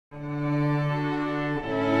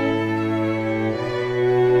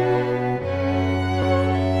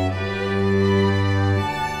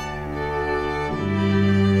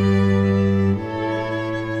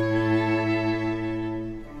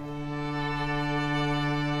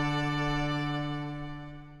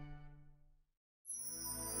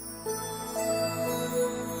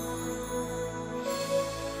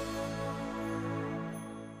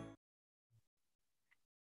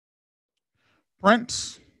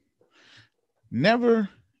Prince, never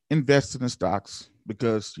invest in the stocks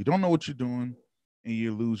because you don't know what you're doing and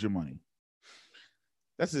you lose your money.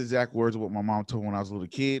 That's the exact words of what my mom told me when I was a little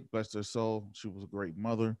kid. Bless her soul. She was a great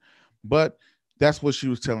mother. But that's what she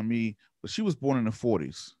was telling me. But she was born in the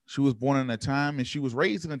 40s. She was born in a time and she was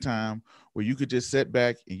raised in a time where you could just sit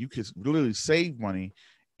back and you could literally save money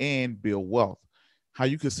and build wealth. How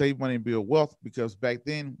you could save money and build wealth, because back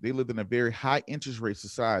then they lived in a very high interest rate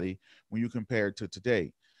society when you compare it to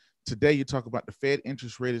today. Today, you talk about the Fed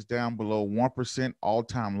interest rate is down below 1%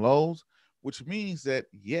 all-time lows, which means that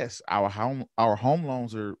yes, our home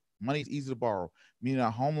loans are money is easy to borrow, meaning our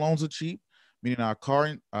home loans are cheap, meaning our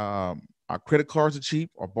credit cards are cheap,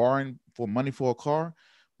 or borrowing for money for a car.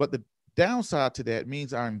 But the downside to that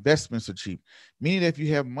means our investments are cheap, meaning that if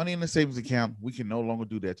you have money in a savings account, we can no longer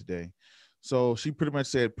do that today. So she pretty much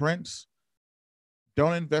said, Prince,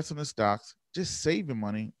 don't invest in the stocks, just save your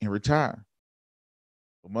money and retire.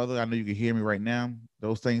 But mother, I know you can hear me right now.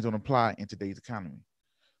 Those things don't apply in today's economy.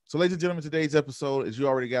 So, ladies and gentlemen, today's episode, as you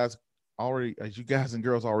guys and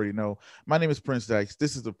girls already know, my name is Prince Dykes.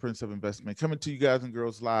 This is the Prince of Investment, coming to you guys and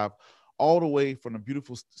girls live all the way from the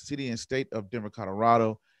beautiful city and state of Denver,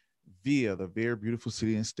 Colorado, via the very beautiful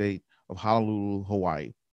city and state of Honolulu,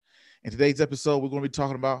 Hawaii. In today's episode, we're going to be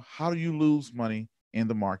talking about how do you lose money in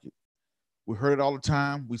the market. We heard it all the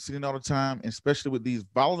time. We've seen it all the time, and especially with these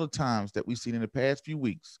volatile times that we've seen in the past few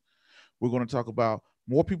weeks. We're going to talk about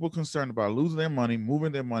more people concerned about losing their money,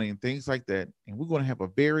 moving their money, and things like that. And we're going to have a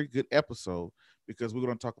very good episode because we're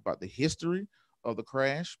going to talk about the history of the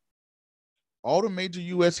crash, all the major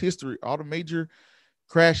U.S. history, all the major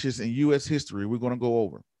crashes in U.S. history. We're going to go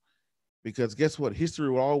over because guess what? History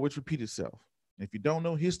will always repeat itself. And if you don't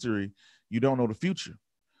know history, you don't know the future,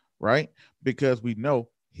 right? Because we know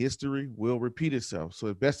history will repeat itself. So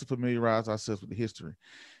it's best to familiarize ourselves with the history.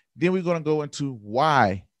 Then we're going to go into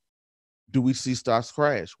why do we see stocks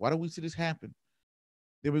crash? Why do we see this happen?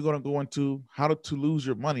 Then we're going to go into how to lose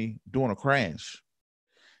your money during a crash.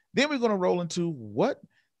 Then we're going to roll into what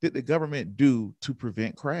did the government do to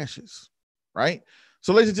prevent crashes, right?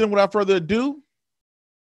 So ladies and gentlemen, without further ado,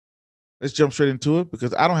 let's jump straight into it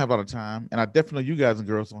because I don't have a lot of time, and I definitely know you guys and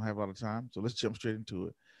girls don't have a lot of time. So let's jump straight into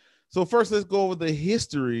it. So first, let's go over the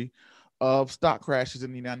history of stock crashes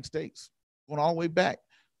in the United States, going all the way back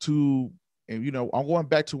to, and I'm going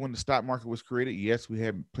back to when the stock market was created. Yes, we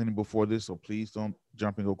had plenty before this, so please don't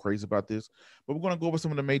jump and go crazy about this. But we're going to go over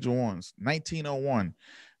some of the major ones: 1901,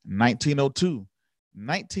 1902,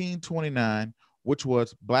 1929, which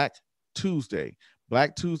was Black Tuesday.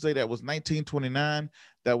 Black Tuesday, that was 1929.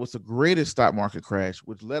 That was the greatest stock market crash,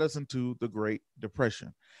 which led us into the Great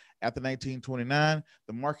Depression. After 1929,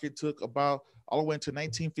 the market took about all the way into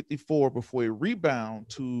 1954 before it rebounded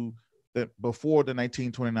to before the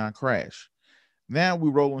 1929 crash. Now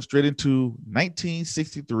we're rolling straight into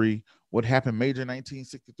 1963. What happened major in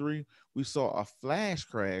 1963? We saw a flash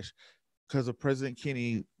crash because of President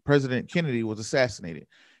Kennedy. President Kennedy was assassinated.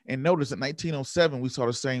 And notice in 1907, we saw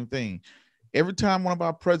the same thing. Every time one of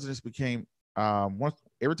our presidents became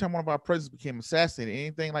every time one of our presidents became assassinated,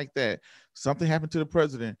 anything like that, something happened to the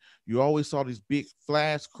president, you always saw these big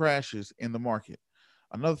flash crashes in the market.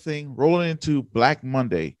 Another thing, rolling into Black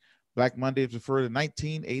Monday. Black Monday is referred to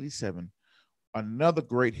 1987. Another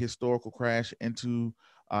great historical crash into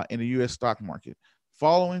in the U.S. stock market.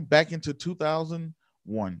 Following back into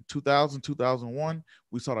 2001,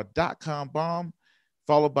 we saw the dot-com bomb,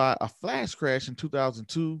 followed by a flash crash in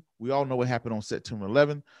 2002. We all know what happened on September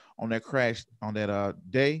 11th on that crash on that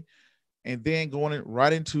day. And then going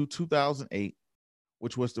right into 2008,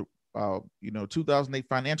 which was the 2008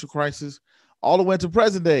 financial crisis, all the way to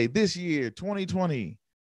present day, this year, 2020,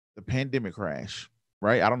 the pandemic crash,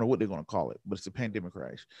 right? I don't know what they're going to call it, but it's a pandemic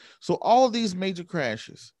crash. So all of these major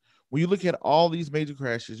crashes, when you look at all these major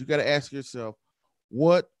crashes, you got to ask yourself,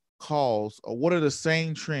 what caused or what are the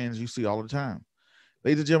same trends you see all the time?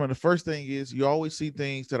 Ladies and gentlemen, the first thing is you always see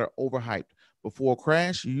things that are overhyped. Before a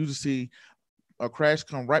crash, you usually see a crash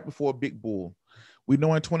come right before a big bull. We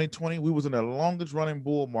know in 2020, we was in the longest running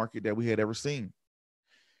bull market that we had ever seen.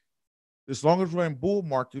 This longest running bull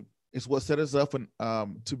market is what set us up for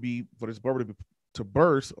this bubble to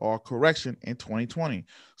burst or correction in 2020.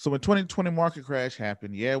 So when 2020 market crash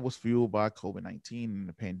happened, yeah, it was fueled by COVID-19 and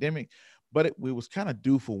the pandemic, but it was kind of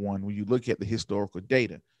due for one when you look at the historical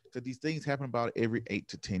data, because these things happen about every 8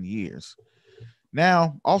 to 10 years.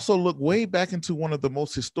 Now, also look way back into one of the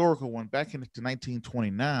most historical one, back into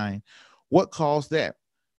 1929. What caused that?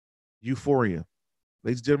 Euphoria.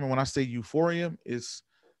 Ladies and gentlemen, when I say euphoria, it's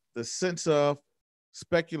the sense of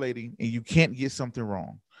speculating and you can't get something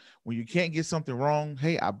wrong. When you can't get something wrong,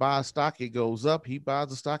 hey, I buy a stock, it goes up. He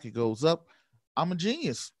buys a stock, it goes up. I'm a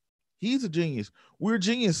genius. He's a genius. We're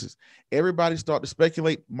geniuses. Everybody start to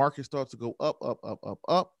speculate. Market starts to go up, up, up, up,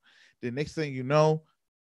 up. The next thing you know,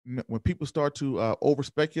 when people start to over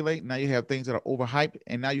speculate, now you have things that are overhyped,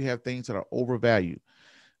 and now you have things that are overvalued.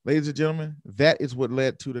 Ladies and gentlemen, that is what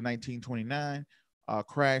led to the 1929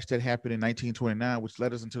 crash that happened in 1929, which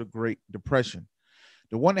led us into the Great Depression.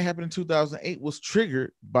 The one that happened in 2008 was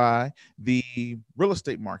triggered by the real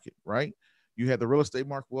estate market, right? You had the real estate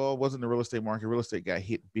market. Well, it wasn't the real estate market. Real estate got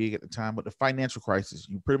hit big at the time, but the financial crisis,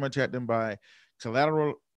 you pretty much had them by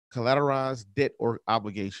collateralized debt or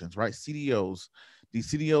obligations, right? CDOs.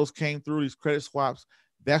 These CDOs came through, these credit swaps.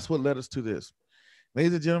 That's what led us to this.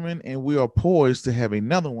 Ladies and gentlemen, and we are poised to have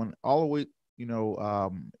another one all the way,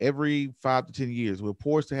 every 5 to 10 years. We're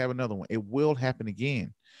poised to have another one. It will happen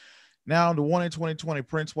again. Now, the one in 2020,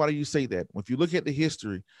 Prince, why do you say that? If you look at the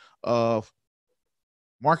history of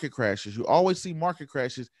market crashes, you always see market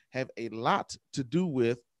crashes have a lot to do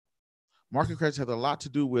with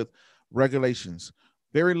regulations.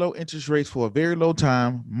 Very low interest rates for a very low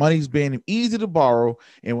time. Money's being easy to borrow.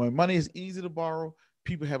 And when money is easy to borrow,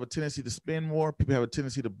 people have a tendency to spend more. People have a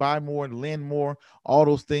tendency to buy more and lend more. All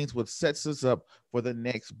those things, what sets us up for the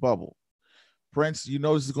next bubble. Prince, you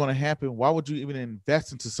know this is going to happen. Why would you even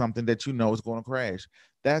invest into something that you know is going to crash?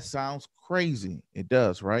 That sounds crazy. It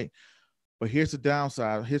does, right? But here's the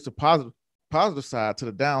downside. Here's the positive side to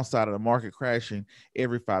the downside of the market crashing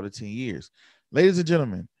every 5 to 10 years. Ladies and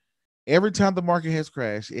gentlemen, every time the market has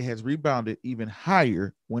crashed, it has rebounded even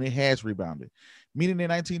higher when it has rebounded. Meaning in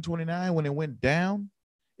 1929, when it went down,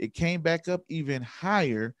 it came back up even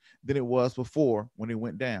higher than it was before when it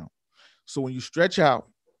went down. So when you stretch out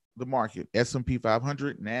the market, S&P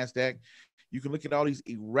 500, NASDAQ, you can look at all these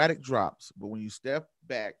erratic drops. But when you step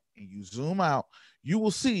back and you zoom out, you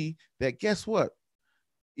will see that guess what?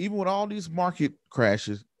 Even with all these market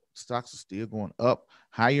crashes, stocks are still going up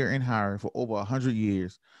higher and higher for over 100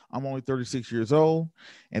 years. I'm only 36 years old,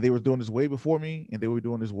 and they were doing this way before me, and they were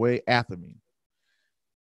doing this way after me.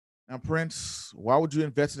 Now, Prince, why would you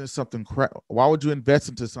invest into something? Why would you invest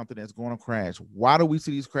into something that's going to crash? Why do we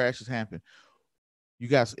see these crashes happen? You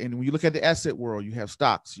guys, and when you look at the asset world, you have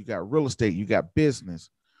stocks, you got real estate, you got business.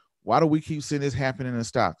 Why do we keep seeing this happening in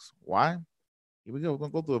stocks? Why? Here we go. We're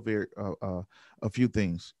gonna go through a few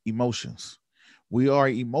things. Emotions. We are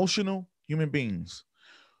emotional human beings.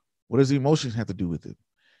 What does emotions have to do with it?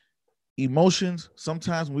 Emotions.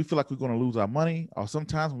 Sometimes when we feel like we're going to lose our money, or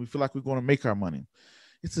sometimes when we feel like we're going to make our money.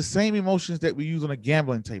 It's the same emotions that we use on a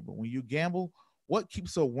gambling table. When you gamble, what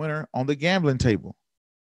keeps a winner on the gambling table?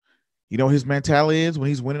 You know, his mentality is when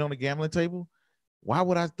he's winning on the gambling table, why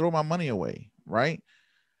would I throw my money away? Right?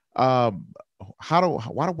 Why would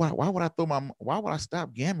I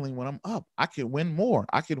stop gambling when I'm up? I can win more.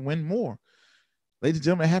 Ladies and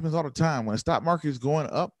gentlemen, it happens all the time. When the stock market is going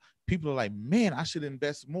up, people are like, man, I should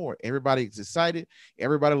invest more. Everybody is excited.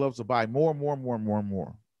 Everybody loves to buy more,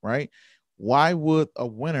 right? Why would a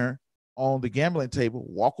winner on the gambling table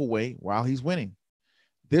walk away while he's winning?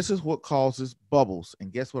 This is what causes bubbles.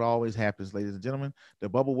 And guess what always happens, ladies and gentlemen? The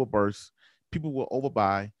bubble will burst. People will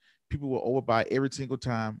overbuy. People will overbuy every single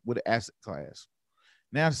time with an asset class.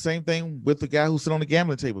 Now, the same thing with the guy who's sitting on the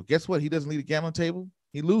gambling table. Guess what? He doesn't leave the gambling table.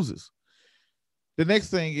 He loses. The next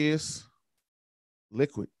thing is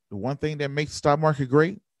liquid. The one thing that makes the stock market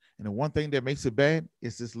great and the one thing that makes it bad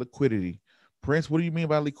is this liquidity. Prince, what do you mean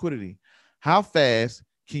by liquidity? How fast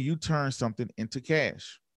can you turn something into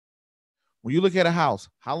cash? When you look at a house,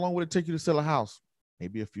 how long would it take you to sell a house?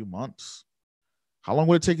 Maybe a few months. How long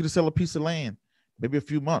would it take you to sell a piece of land? Maybe a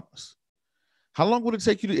few months. How long would it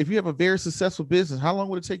take you to, if you have a very successful business, how long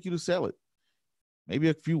would it take you to sell it? Maybe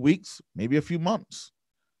a few weeks, maybe a few months.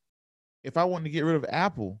 If I wanted to get rid of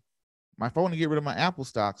Apple, if I want to get rid of my Apple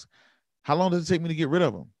stocks, how long does it take me to get rid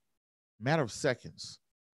of them? Matter of seconds.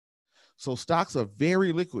 So stocks are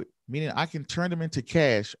very liquid, meaning I can turn them into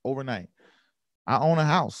cash overnight. I own a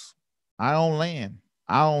house. I own land.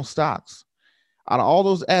 I own stocks. Out of all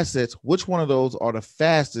those assets, which one of those are the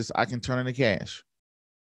fastest I can turn into cash?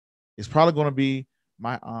 It's probably going to be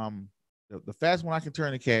my the fastest one I can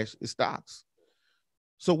turn into cash is stocks.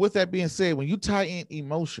 So with that being said, when you tie in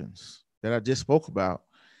emotions that I just spoke about,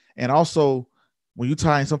 and also when you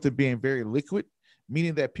tie in something being very liquid,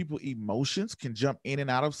 meaning that people's emotions can jump in and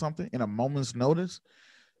out of something in a moment's notice,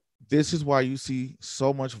 this is why you see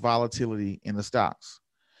so much volatility in the stocks.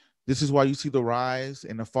 This is why you see the rise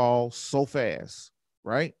and the fall so fast,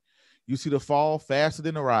 right? You see the fall faster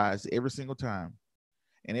than the rise every single time.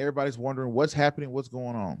 And everybody's wondering what's happening, what's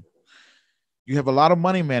going on. You have a lot of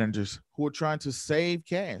money managers who are trying to save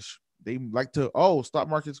cash. They like to, stock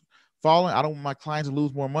market's falling. I don't want my clients to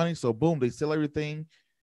lose more money. So boom, they sell everything.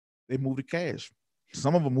 They move to cash.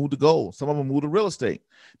 Some of them move to gold. Some of them move to real estate.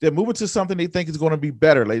 They're moving to something they think is going to be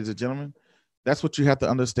better, ladies and gentlemen. That's what you have to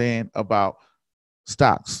understand about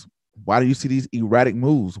stocks. Why do you see these erratic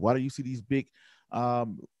moves? Why do you see these big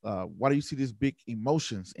why do you see these big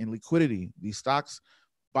emotions and liquidity? These stocks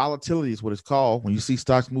volatility is what it's called. When you see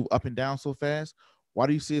stocks move up and down so fast, why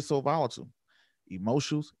do you see it so volatile?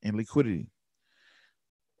 Emotions and liquidity.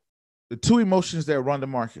 The two emotions that run the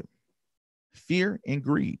market, fear and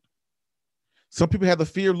greed. Some people have the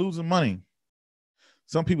fear of losing money.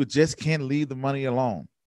 Some people just can't leave the money alone.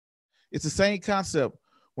 It's the same concept.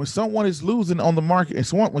 When someone is losing on the market,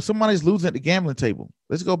 and when somebody is losing at the gambling table,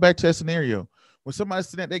 let's go back to that scenario. When somebody's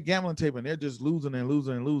sitting at that gambling table and they're just losing and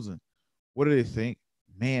losing and losing, what do they think?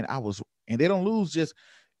 Man, and they don't lose just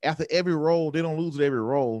after every roll. They don't lose at every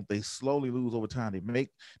roll. They slowly lose over time. They make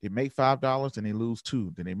 $5 and they lose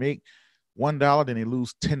 $2. Then they make $1, then they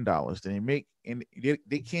lose $10. Then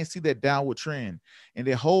they can't see that downward trend. And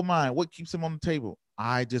their whole mind, what keeps them on the table?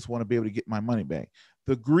 I just want to be able to get my money back.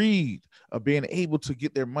 The greed of being able to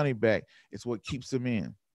get their money back is what keeps them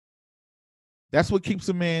in. That's what keeps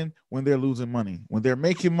them in when they're losing money. When they're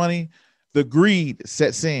making money, the greed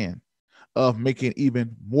sets in of making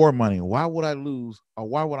even more money. Why would I lose, or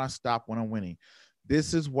why would I stop when I'm winning?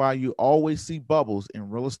 This is why you always see bubbles in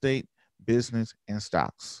real estate, business, and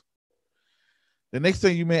stocks. The next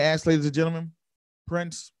thing you may ask, ladies and gentlemen,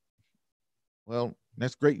 Prince, well,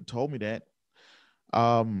 that's great. You told me that.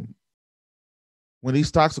 When these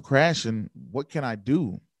stocks are crashing, what can I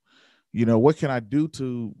do? What can I do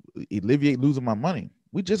to alleviate losing my money?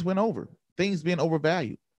 We just went over things being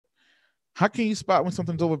overvalued. How can you spot when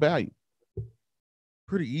something's overvalued?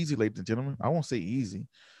 Pretty easy, ladies and gentlemen. I won't say easy.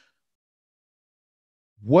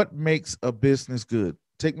 What makes a business good?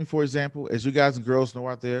 Take me, for example, as you guys and girls know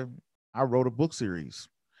out there, I wrote a book series.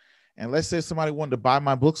 And let's say somebody wanted to buy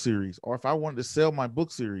my book series, or if I wanted to sell my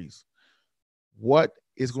book series, what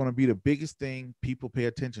is going to be the biggest thing people pay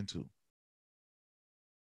attention to?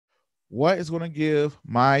 What is going to give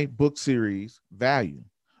my book series value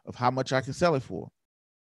of how much I can sell it for?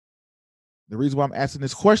 The reason why I'm asking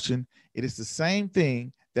this question, it is the same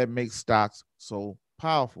thing that makes stocks so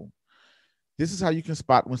powerful. This is how you can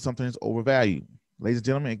spot when something is overvalued. Ladies and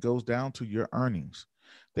gentlemen, it goes down to your earnings.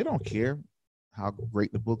 They don't care how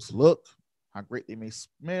great the books look, how great they may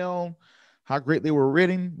smell, how great they were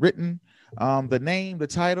written, the name, the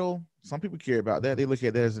title. Some people care about that. They look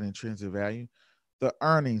at that as an intrinsic value. The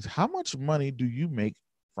earnings, how much money do you make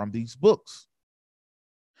from these books?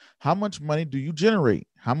 How much money do you generate?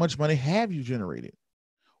 How much money have you generated?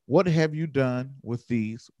 What have you done with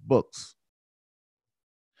these books?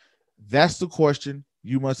 That's the question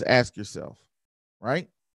you must ask yourself, right?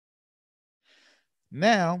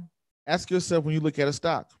 Now, ask yourself when you look at a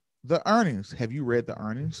stock, the earnings. Have you read the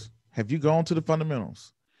earnings? Have you gone to the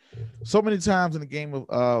fundamentals? So many times in the game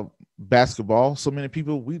of basketball, so many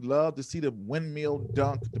people, we love to see the windmill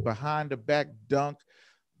dunk, the behind the back dunk,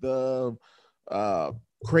 the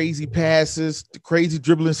crazy passes, the crazy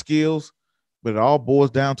dribbling skills, but it all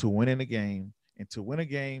boils down to winning a game. And to win a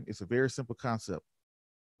game, it's a very simple concept.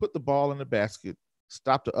 Put the ball in the basket,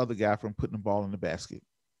 stop the other guy from putting the ball in the basket,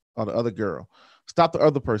 or the other girl. Stop the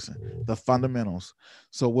other person, the fundamentals.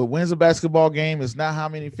 So what wins a basketball game is not how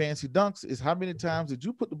many fancy dunks, it's how many times did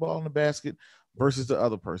you put the ball in the basket versus the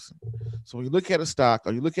other person. So when you look at a stock,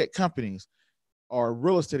 or you look at companies or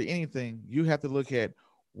real estate or anything, you have to look at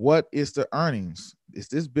what is the earnings. Is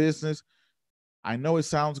this business, I know it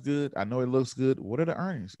sounds good, I know it looks good. What are the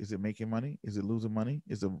earnings? Is it making money? Is it losing money?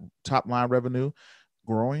 Is the top line revenue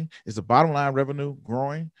growing? Is the bottom line revenue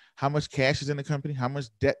growing? How much cash is in the company? How much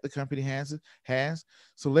debt the company has?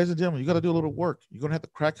 So ladies and gentlemen, you got to do a little work. You're going to have to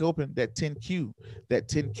crack open that 10Q, that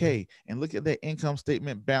 10K, and look at that income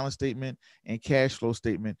statement, balance statement, and cash flow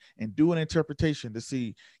statement, and do an interpretation to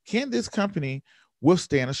see, can this company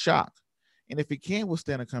withstand a shock? And if it can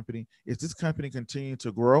withstand a company, is this company continuing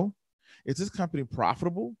to grow? Is this company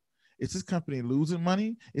profitable? Is this company losing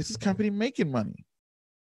money? Is this company making money?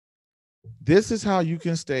 This is how you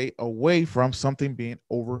can stay away from something being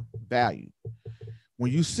overvalued.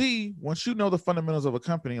 Once you know the fundamentals of a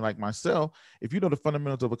company, like myself, if you know the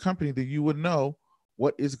fundamentals of a company, then you would know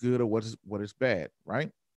what is good or what is bad,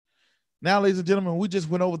 right? Now, ladies and gentlemen, we just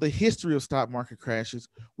went over the history of stock market crashes.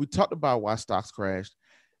 We talked about why stocks crashed.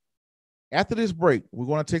 After this break, we're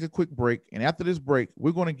going to take a quick break. And after this break,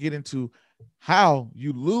 we're going to get into how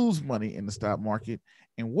you lose money in the stock market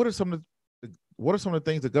and what are some of what are some of the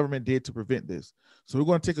things the government did to prevent this? So we're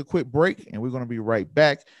going to take a quick break and we're going to be right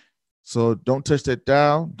back. So don't touch that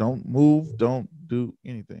dial. Don't move. Don't do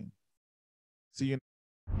anything. See you.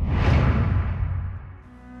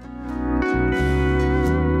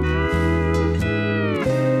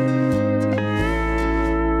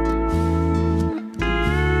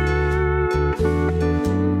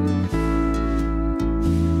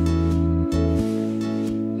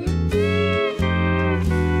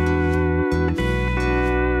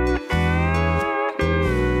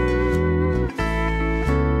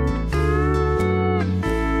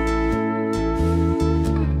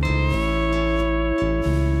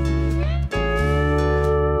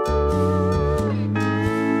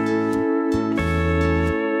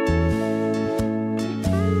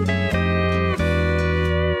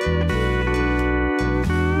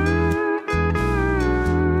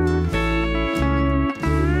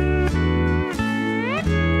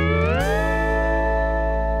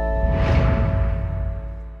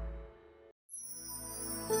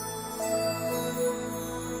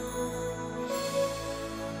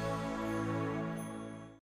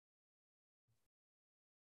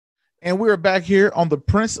 And we're back here on the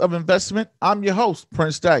Prince of Investment. I'm your host,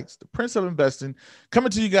 Prince Dykes, the Prince of Investing, coming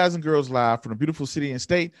to you guys and girls live from the beautiful city and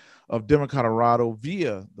state of Denver, Colorado,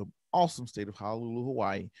 via the awesome state of Honolulu,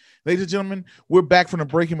 Hawaii. Ladies and gentlemen, we're back from the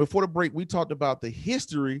break. And before the break, we talked about the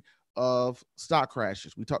history of stock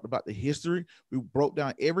crashes. We talked about the history. We broke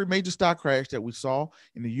down every major stock crash that we saw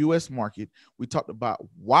in the U.S. market. We talked about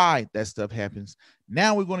why that stuff happens.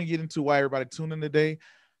 Now we're going to get into why everybody tuned in today.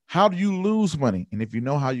 How do you lose money? And if you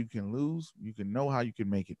know how you can lose, you can know how you can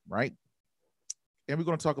make it, right? And we're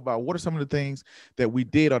going to talk about what are some of the things that we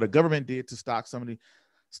did or the government did to stop some of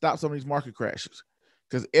these market crashes.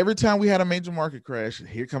 Because every time we had a major market crash,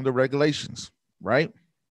 here come the regulations, right?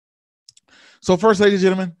 So first, ladies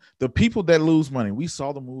and gentlemen, the people that lose money, we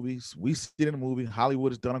saw the movies. We see it in the movie.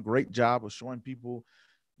 Hollywood has done a great job of showing people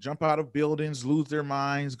jump out of buildings, lose their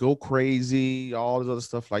minds, go crazy, all this other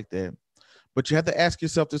stuff like that. But you have to ask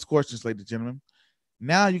yourself this question, ladies and gentlemen.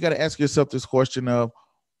 Now you got to ask yourself this question of,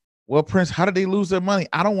 well, Prince, how did they lose their money?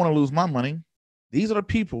 I don't want to lose my money. These are the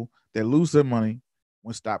people that lose their money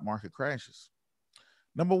when stock market crashes.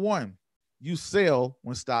 Number one, you sell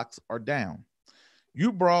when stocks are down.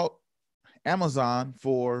 You brought Amazon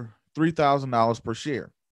for $3,000 per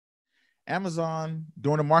share. Amazon,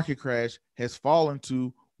 during the market crash, has fallen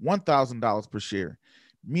to $1,000 per share,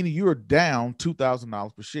 meaning you're down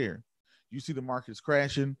 $2,000 per share. You see the market is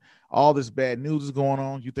crashing. All this bad news is going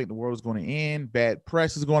on. You think the world is going to end. Bad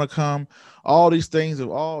press is going to come. All these things of,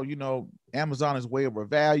 Amazon is way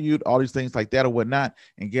overvalued. All these things like that or whatnot.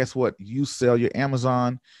 And guess what? You sell your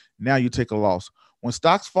Amazon. Now you take a loss. When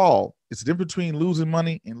stocks fall, it's the difference between losing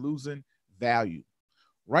money and losing value.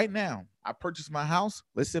 Right now, I purchased my house.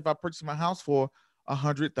 Let's say if I purchased my house for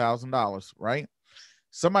 $100,000, right?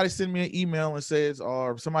 Somebody send me an email and says,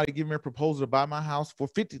 or somebody give me a proposal to buy my house for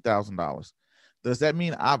 $50,000. Does that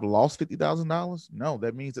mean I've lost $50,000? No,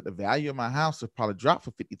 that means that the value of my house has probably dropped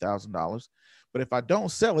for $50,000. But if I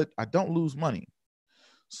don't sell it, I don't lose money.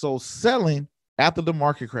 So selling after the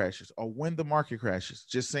market crashes or when the market crashes,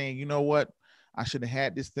 just saying, you know what? I should have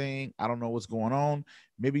had this thing. I don't know what's going on.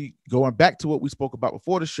 Maybe going back to what we spoke about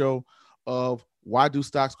before the show of why do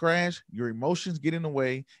stocks crash? Your emotions get in the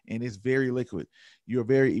way and it's very liquid. You're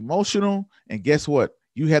very emotional. And guess what?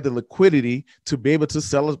 You have the liquidity to be able to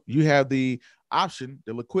sell it. You have the option,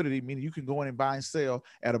 the liquidity, meaning you can go in and buy and sell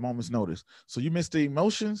at a moment's notice. So you miss the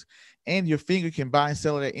emotions and your finger can buy and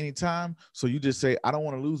sell it at any time. So you just say, I don't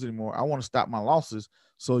want to lose anymore. I want to stop my losses.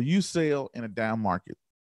 So you sell in a down market.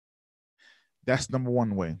 That's number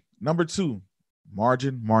one way. Number two,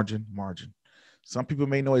 margin. Some people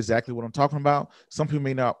may know exactly what I'm talking about. Some people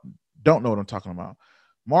don't know what I'm talking about.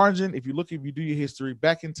 Margin, if you do your history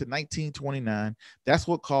back into 1929, that's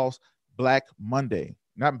what caused Black Monday.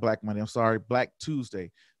 Not Black Monday, I'm sorry, Black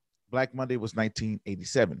Tuesday. Black Monday was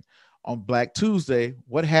 1987. On Black Tuesday,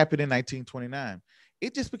 what happened in 1929?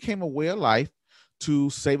 It just became a way of life to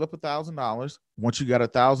save up $1,000. Once you got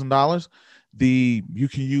 $1,000, you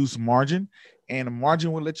can use margin, and a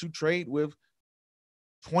margin will let you trade with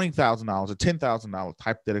 $20,000 or $10,000,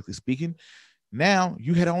 hypothetically speaking. Now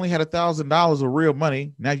you had only had $1,000 of real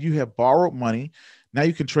money. Now you have borrowed money. Now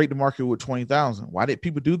you can trade the market with $20,000. Why did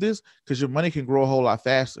people do this? Because your money can grow a whole lot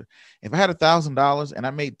faster. If I had $1,000 and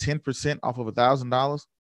I made 10% off of $1,000,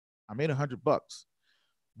 I made $100.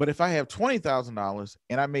 But if I have $20,000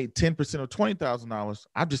 and I made 10% of $20,000,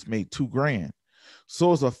 I just made $2,000.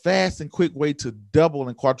 So it's a fast and quick way to double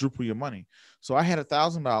and quadruple your money. So I had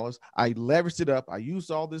 $1,000. I leveraged it up. I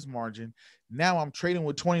used all this margin. Now I'm trading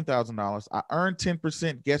with $20,000. I earned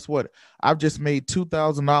 10%. Guess what? I've just made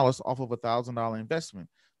 $2,000 off of $1,000 investment.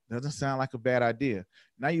 Doesn't sound like a bad idea.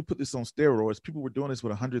 Now you put this on steroids. People were doing this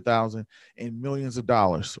with 100,000 and millions of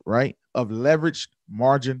dollars, right? Of leveraged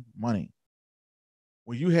margin money.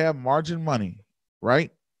 When you have margin money,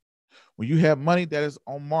 right? When you have money that is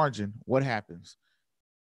on margin, what happens?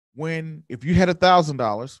 If you had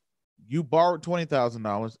 $1,000, you borrowed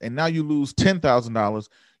 $20,000, and now you lose $10,000,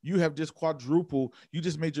 you have just quadrupled. You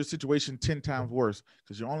just made your situation 10 times worse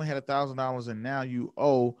because you only had $1,000 and now you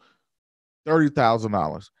owe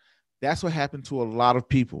 $30,000. That's what happened to a lot of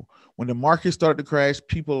people. When the market started to crash,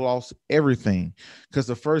 people lost everything because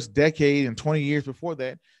the first decade and 20 years before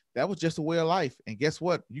that, that was just a way of life. And guess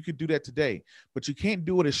what? You could do that today, but you can't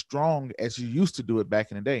do it as strong as you used to do it back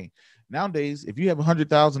in the day. Nowadays, if you have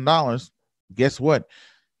 $100,000, guess what?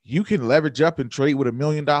 You can leverage up and trade with $1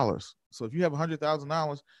 million. So if you have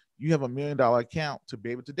 $100,000, you have $1 million account to be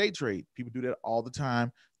able to day trade. People do that all the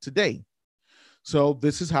time today. So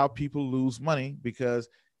this is how people lose money because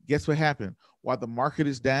guess what happened? While the market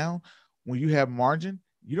is down, when you have margin,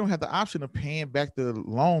 you don't have the option of paying back the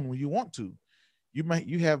loan when you want to.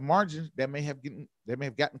 You have margins that may have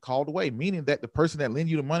gotten called away, meaning that the person that lend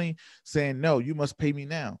you the money saying, no, you must pay me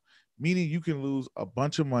now, meaning you can lose a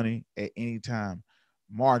bunch of money at any time.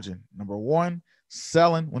 Margin. Number one,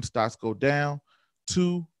 selling when stocks go down.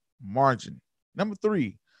 2, margin. Number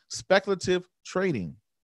 3, speculative trading.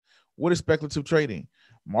 What is speculative trading?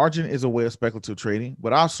 Margin is a way of speculative trading,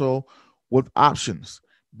 but also with options.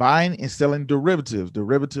 Buying and selling derivatives.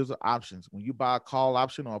 Derivatives are options. When you buy a call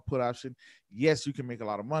option or a put option, yes, you can make a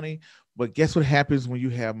lot of money, but guess what happens when you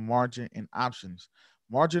have margin and options?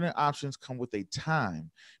 Margin and options come with a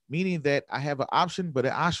time, meaning that I have an option, but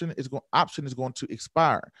the option is going to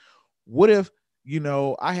expire. What if,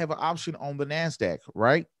 I have an option on the NASDAQ,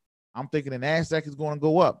 right? I'm thinking the NASDAQ is going to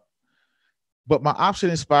go up, but my option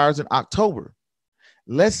expires in October.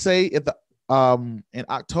 Let's say in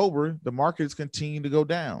October, the market is continuing to go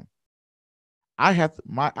down.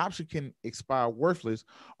 My option can expire worthless,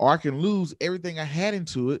 or I can lose everything I had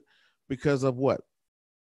into it because of what?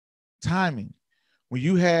 Timing. When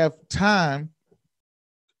you have time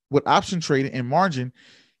with option trading and margin,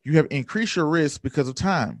 you have increased your risk because of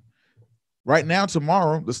time. Right now,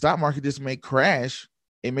 tomorrow, the stock market just may crash.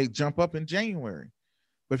 It may jump up in January.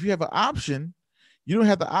 But if you have an option, you don't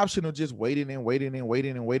have the option of just waiting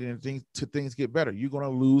until things get better. You're going to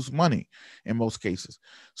lose money in most cases.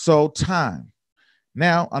 So time.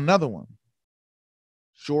 Now, another one,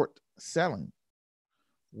 short selling.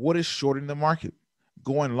 What is shorting the market?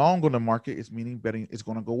 Going long on the market is meaning betting it's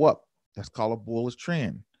going to go up. That's called a bullish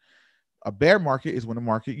trend. A bear market is when the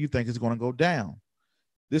market you think is going to go down.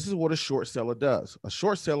 This is what a short seller does. A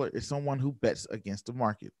short seller is someone who bets against the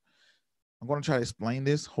market. I'm going to try to explain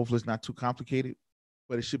this. Hopefully it's not too complicated,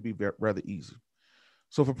 but it should be rather easy.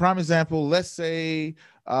 So for prime example, let's take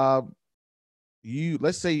a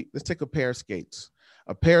pair of skates.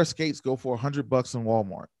 A pair of skates go for $100 in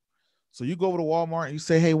Walmart. So you go over to Walmart and you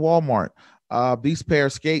say, hey, Walmart, these pair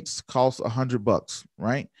of skates cost $100,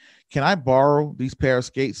 right? Can I borrow these pair of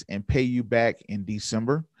skates and pay you back in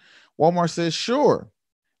December? Walmart says, sure.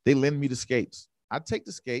 They lend me the skates. I take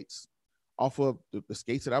the skates off of the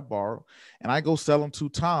skates that I borrow, and I go sell them to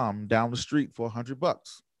Tom down the street for $100,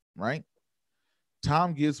 right?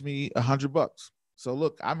 Tom gives me $100. So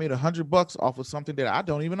look, I made $100 off of something that I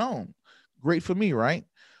don't even own. Great for me, right?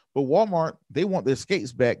 But Walmart, they want their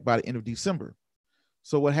skates back by the end of December.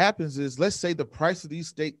 So what happens is, let's say the price of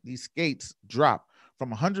these skates drop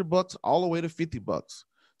from $100 all the way to $50.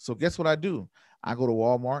 So guess what I do? I go to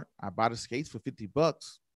Walmart, I buy the skates for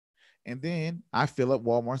 $50, and then I fill up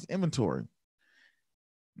Walmart's inventory.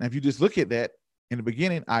 Now, if you just look at that, in the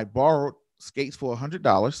beginning, I borrowed skates for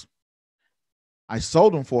 $100. I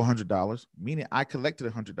sold them for $100, meaning I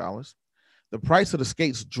collected $100. The price of the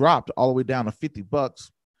skates dropped all the way down to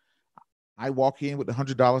 $50. I walk in with the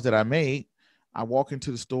 $100 that I made. I walk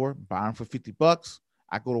into the store, buy them for $50.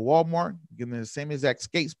 I go to Walmart, give them the same exact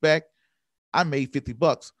skates back. I made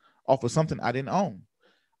 $50 off of something I didn't own.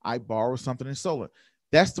 I borrowed something and sold it.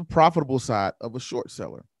 That's the profitable side of a short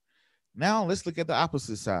seller. Now let's look at the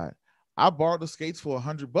opposite side. I borrowed the skates for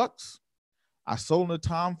 $100. I sold them to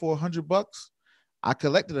Tom for $100. I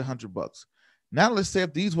collected $100. Now let's say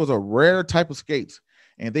if these was a rare type of skates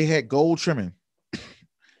and they had gold trimming.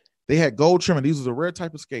 They had gold trimming. These was a rare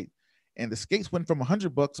type of skate. And the skates went from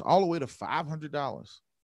 $100 all the way to $500.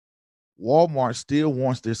 Walmart still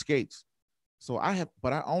wants their skates. So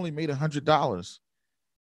but I only made $100.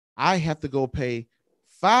 I have to go pay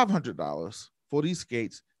 $500 for these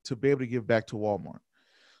skates to be able to give back to Walmart.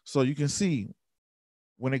 So you can see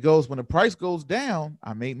when the price goes down,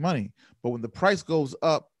 I made money. But when the price goes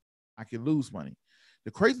up, I can lose money.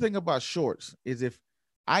 The crazy thing about shorts is if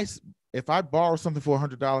I borrow something for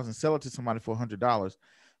 $100 and sell it to somebody for $100,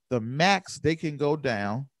 the max they can go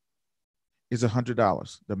down is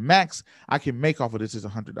 $100. The max I can make off of this is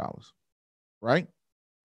 $100, right?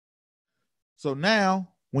 So now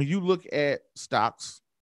when you look at stocks,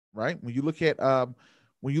 right? When you look at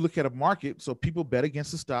a market, so people bet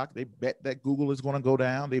against the stock. They bet that Google is going to go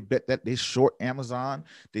down. They bet that they short Amazon,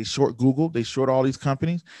 they short Google, they short all these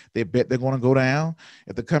companies. They bet they're going to go down.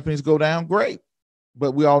 If the companies go down, great.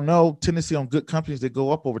 But we all know tendency on good companies, they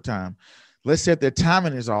go up over time. Let's say if their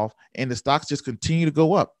timing is off and the stocks just continue to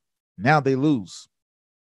go up. Now they lose.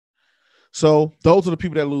 So those are the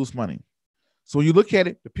people that lose money. So when you look at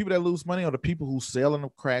it, the people that lose money are the people who sell in a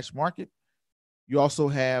crash market. You also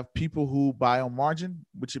have people who buy on margin,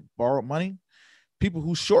 which is borrowed money. People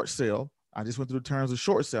who short sell. I just went through the terms of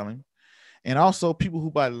short selling. And also people who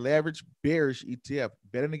buy leverage bearish ETF,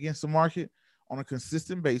 betting against the market on a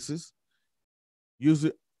consistent basis.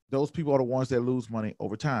 Usually those people are the ones that lose money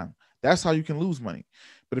over time. That's how you can lose money.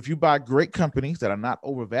 But if you buy great companies that are not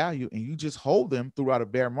overvalued and you just hold them throughout a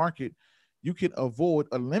bear market, you can avoid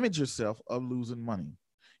or limit yourself of losing money.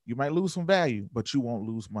 You might lose some value, but you won't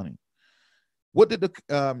lose money. What did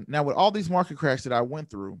now with all these market crashes that I went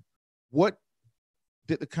through, what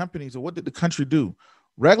did the companies or what did the country do?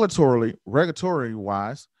 Regulatory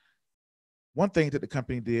wise, one thing that the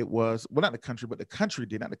company did was, well, not the country, but the country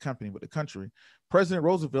did, not the company, but the country. President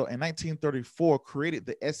Roosevelt in 1934 created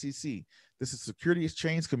the SEC. This is Security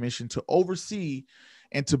Exchange Commission to oversee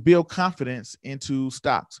and to build confidence into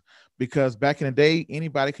stocks. Because back in the day,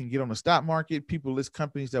 anybody can get on the stock market. People list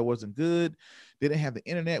companies that wasn't good. They didn't have the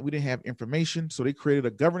internet. We didn't have information. So they created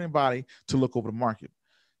a governing body to look over the market.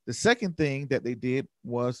 The second thing that they did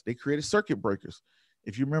was they created circuit breakers.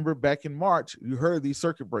 If you remember back in March, you heard of these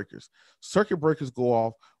circuit breakers. Circuit breakers go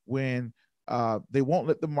off when they won't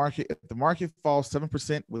let the market, if the market falls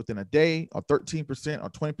 7% within a day or 13% or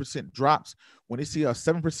 20% drops, when they see a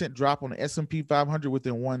 7% drop on the S&P 500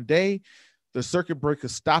 within one day, the circuit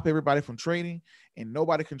breakers stop everybody from trading and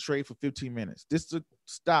nobody can trade for 15 minutes. This to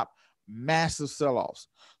stop massive sell-offs.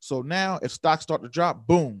 So now if stocks start to drop,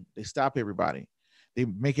 boom, they stop everybody. They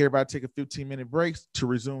make everybody take a 15-minute break to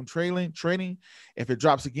resume trading. If it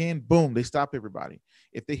drops again, boom, they stop everybody.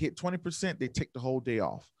 If they hit 20%, they take the whole day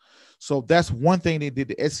off. So that's one thing they did,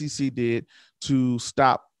 the SEC did, to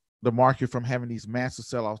stop the market from having these massive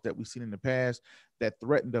sell-offs that we've seen in the past that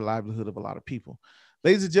threatened the livelihood of a lot of people.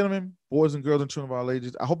 Ladies and gentlemen, boys and girls and children of all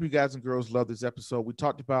ages, I hope you guys and girls love this episode.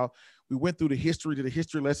 We went through the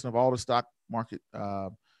history lesson of all the stock market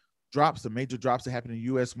drops, the major drops that happened in the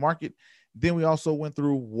U.S. market. Then we also went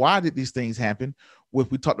through why did these things happen.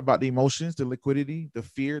 We talked about the emotions, the liquidity, the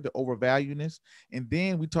fear, the overvaluedness. And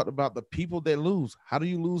then we talked about the people that lose. How do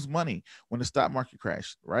you lose money when the stock market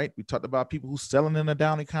crashed, right? We talked about people who selling in a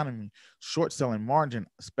down economy, short selling, margin,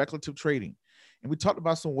 speculative trading. And we talked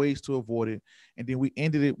about some ways to avoid it. And then we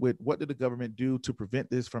ended it with what did the government do to prevent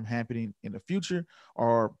this from happening in the future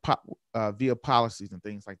or via policies and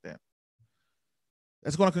things like that.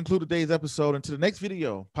 That's going to conclude today's episode. Until the next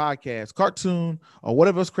video, podcast, cartoon, or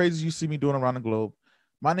whatever else crazy you see me doing around the globe.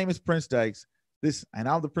 My name is Prince Dykes. And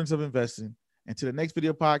I'm the Prince of Investing. Until the next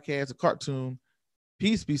video, podcast, or cartoon,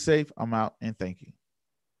 peace, be safe. I'm out, and thank you.